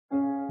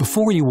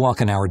Before you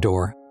walk in our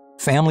door,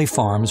 family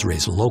farms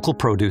raise local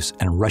produce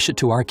and rush it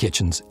to our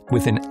kitchens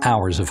within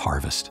hours of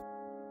harvest.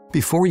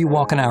 Before you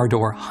walk in our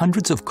door,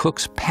 hundreds of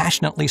cooks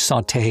passionately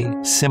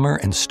sauté, simmer,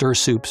 and stir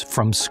soups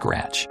from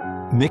scratch.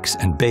 Mix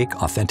and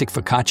bake authentic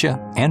focaccia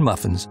and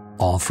muffins,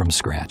 all from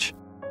scratch.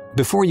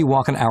 Before you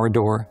walk in our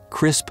door,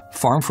 crisp,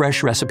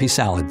 farm-fresh recipe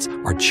salads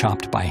are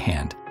chopped by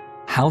hand.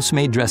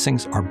 House-made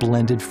dressings are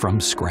blended from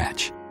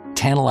scratch.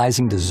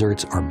 Tantalizing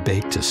desserts are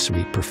baked to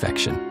sweet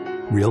perfection.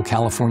 Real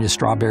California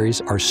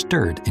strawberries are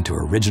stirred into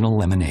original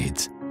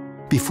lemonades.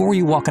 Before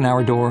you walk in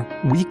our door,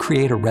 we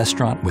create a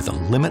restaurant with a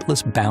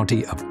limitless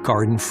bounty of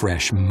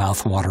garden-fresh,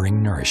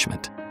 mouth-watering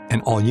nourishment.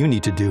 And all you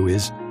need to do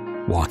is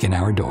walk in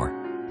our door.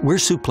 We're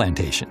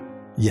Souplantation.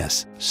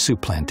 Yes,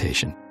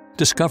 Souplantation.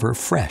 Discover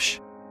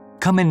fresh.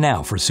 Come in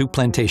now for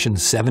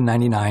Souplatantion's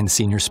 $7.99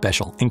 Senior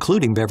Special,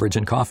 including beverage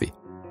and coffee.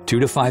 2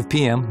 to 5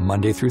 p.m.,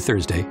 Monday through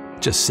Thursday,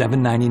 just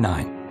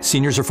 $7.99.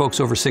 Seniors or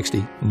folks over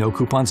 60, no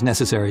coupons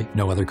necessary,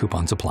 no other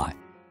coupons apply.